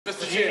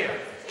Chair.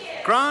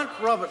 Grant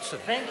Robertson.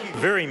 Thank you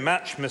very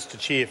much, Mr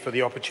Chair, for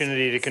the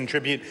opportunity to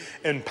contribute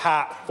in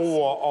Part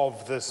 4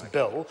 of this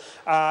bill.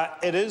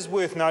 It is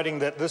worth noting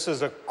that this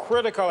is a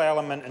critical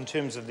element in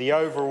terms of the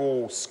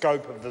overall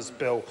scope of this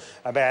bill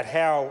about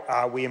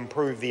how we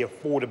improve the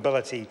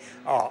affordability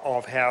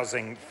of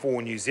housing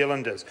for New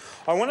Zealanders.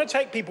 I want to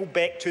take people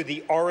back to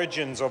the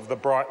origins of the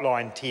Bright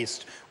Line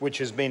test, which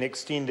has been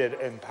extended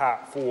in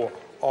Part 4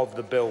 of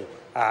the bill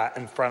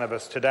in front of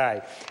us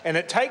today. And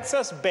it takes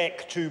us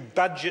back to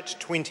Budget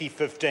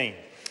 2015.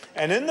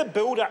 And in the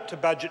build-up to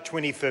Budget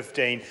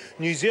 2015,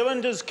 New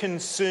Zealanders'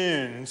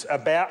 concerns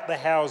about the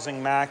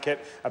housing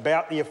market,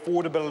 about the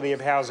affordability of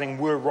housing,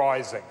 were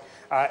rising.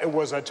 It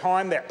was a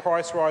time that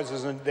price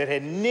rises that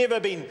had never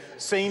been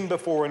seen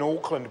before in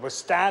Auckland were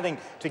starting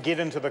to get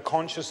into the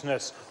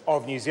consciousness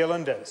of New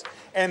Zealanders.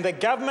 And the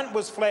government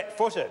was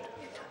flat-footed,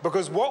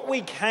 because what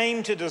we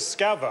came to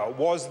discover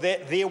was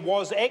that there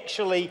was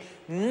actually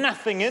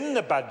nothing in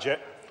the budget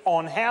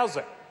on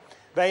housing.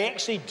 They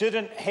actually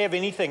didn't have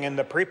anything in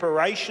the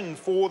preparation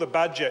for the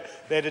budget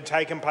that had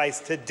taken place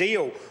to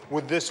deal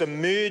with this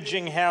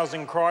emerging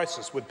housing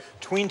crisis with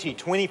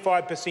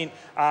 20–25%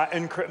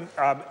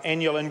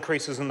 annual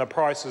increases in the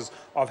prices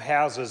of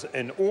houses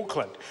in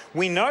Auckland.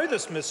 We know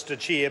this, Mr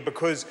Chair,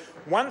 because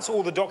once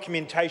all the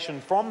documentation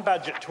from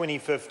Budget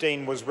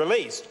 2015 was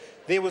released,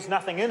 there was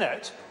nothing in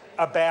it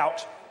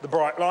about the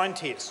Bright Line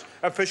test.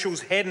 Officials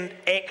hadn't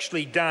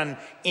actually done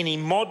any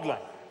modelling.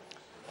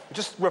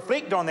 Just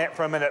reflect on that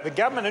for a minute. The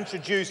government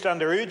introduced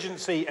under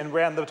urgency and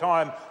around the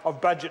time of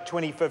Budget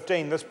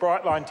 2015 this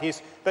Bright Line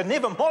test that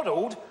never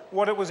modelled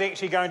what it was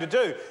actually going to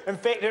do. In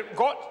fact, it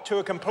got to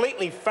a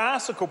completely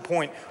farcical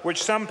point,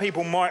 which some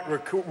people might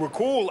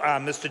recall,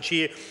 Mr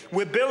Chair,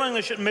 where Bill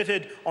English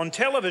admitted on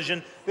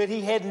television that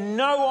he had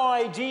no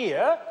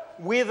idea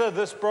whether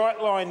this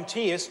Bright Line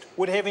test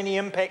would have any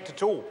impact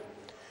at all.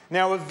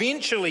 Now,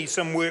 eventually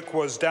some work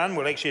was done.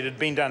 Well, actually, it had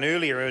been done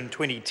earlier in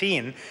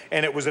 2010,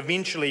 and it was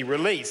eventually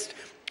released.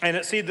 And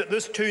it said that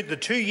the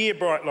two-year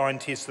Bright Line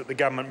test that the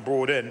government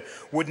brought in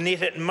would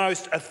net at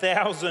most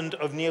 1,000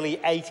 of nearly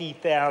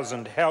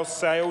 80,000 house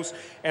sales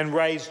and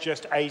raise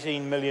just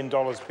 $18 million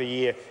per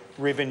year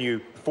revenue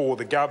for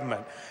the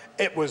government.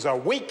 It was a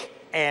weak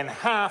and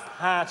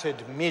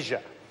half-hearted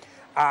measure.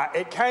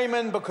 It came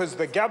in because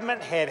the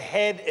government had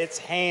its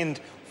hand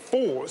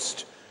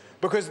forced,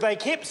 because they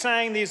kept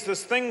saying there's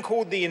this thing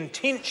called the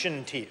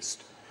intention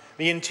test.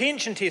 The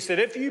intention test, that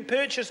if you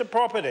purchase a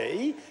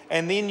property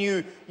and then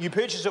you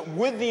purchase it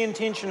with the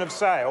intention of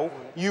sale,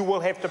 you will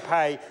have to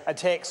pay a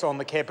tax on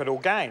the capital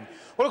gain.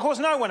 Well, of course,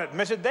 no one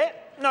admitted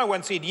that. No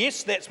one said,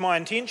 yes, that's my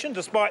intention,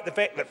 despite the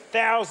fact that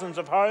thousands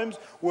of homes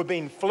were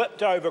being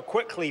flipped over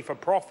quickly for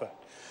profit.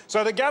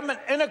 So the government,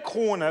 in a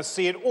corner,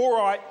 said, all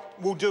right,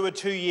 we'll do a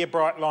two-year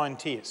Bright Line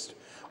test.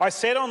 I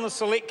sat on the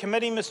Select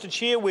Committee, Mr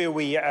Chair, where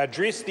we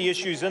addressed the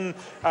issues that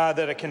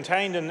are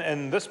contained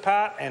in this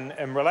part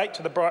and relate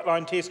to the Bright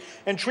Line test,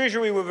 and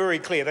Treasury were very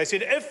clear. They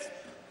said if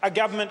a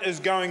government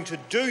is going to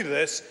do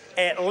this,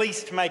 at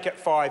least make it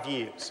 5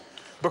 years,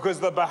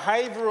 because the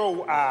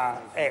behavioural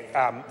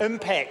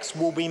impacts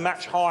will be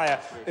much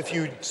higher if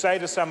you say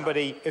to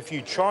somebody, if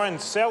you try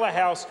and sell a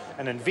house,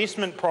 an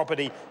investment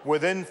property,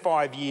 within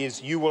 5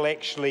 years, you will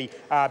actually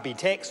be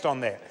taxed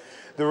on that.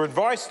 The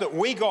advice that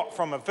we got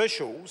from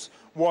officials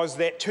was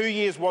that 2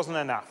 years wasn't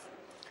enough,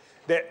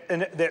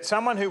 that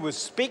someone who was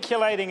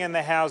speculating in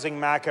the housing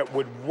market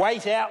would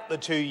wait out the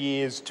 2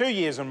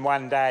 years and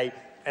 1 day,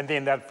 and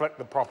then they'd flip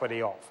the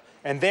property off.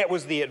 And that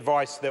was the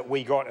advice that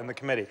we got in the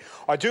committee.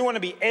 I do want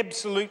to be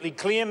absolutely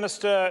clear,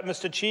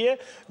 Mr Chair,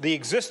 the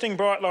existing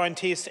Bright Line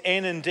test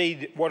and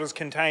indeed what is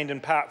contained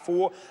in Part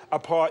 4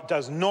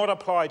 does not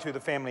apply to the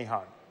family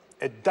home.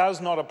 It does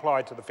not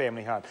apply to the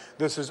family home.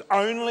 This is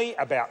only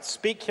about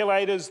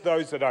speculators,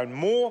 those that own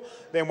more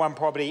than one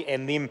property,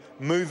 and them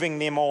moving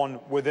them on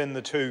within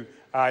the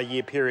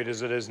two-year period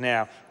as it is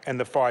now and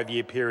the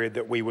 5-year period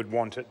that we would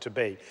want it to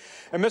be.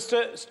 And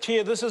Mr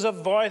Chair, this is a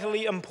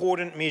vitally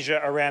important measure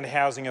around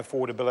housing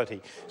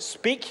affordability.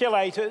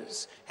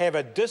 Speculators have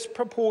a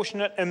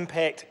disproportionate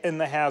impact in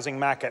the housing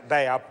market.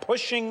 They are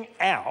pushing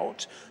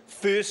out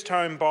first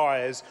home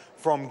buyers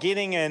from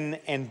getting in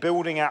and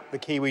building up the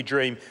Kiwi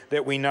dream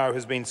that we know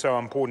has been so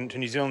important to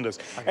New Zealanders.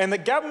 And the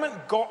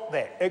government got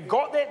that. It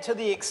got that to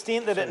the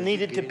extent that it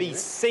needed to be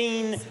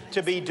seen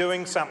to be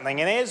doing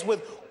something. And as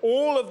with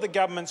all of the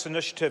government's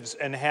initiatives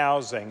in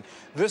housing,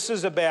 this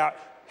is about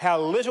how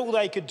little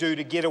they could do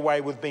to get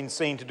away with being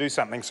seen to do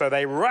something. So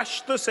they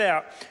rushed this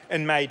out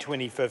in May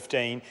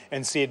 2015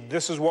 and said,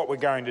 this is what we're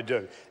going to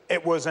do.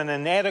 It was an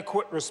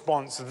inadequate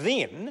response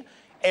then,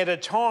 at a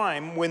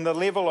time when the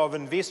level of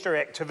investor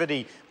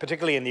activity,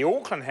 particularly in the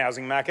Auckland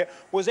housing market,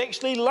 was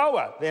actually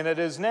lower than it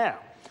is now.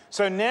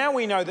 So now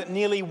we know that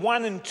nearly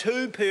 1 in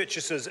 2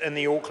 purchases in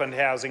the Auckland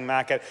housing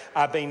market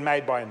are being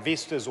made by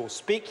investors or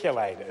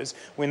speculators.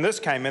 When this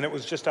came in, it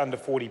was just under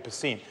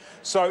 40%.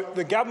 So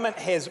the government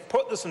has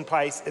put this in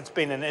place. It's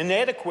been an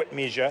inadequate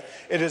measure.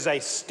 It is a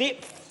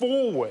step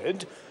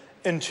forward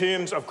in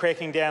terms of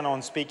cracking down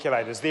on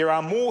speculators. There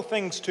are more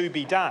things to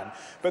be done.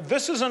 But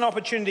this is an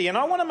opportunity, and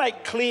I want to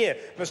make clear,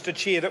 Mr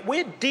Chair, that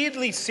we're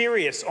deadly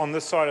serious on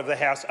this side of the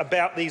House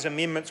about these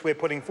amendments we're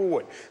putting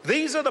forward.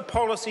 These are the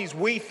policies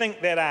we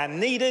think that are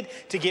needed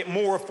to get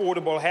more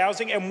affordable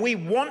housing, and we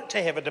want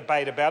to have a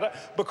debate about it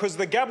because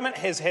the government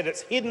has had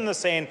its head in the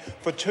sand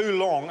for too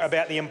long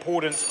about the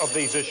importance of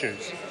these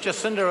issues.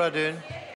 Jacinda Ardern.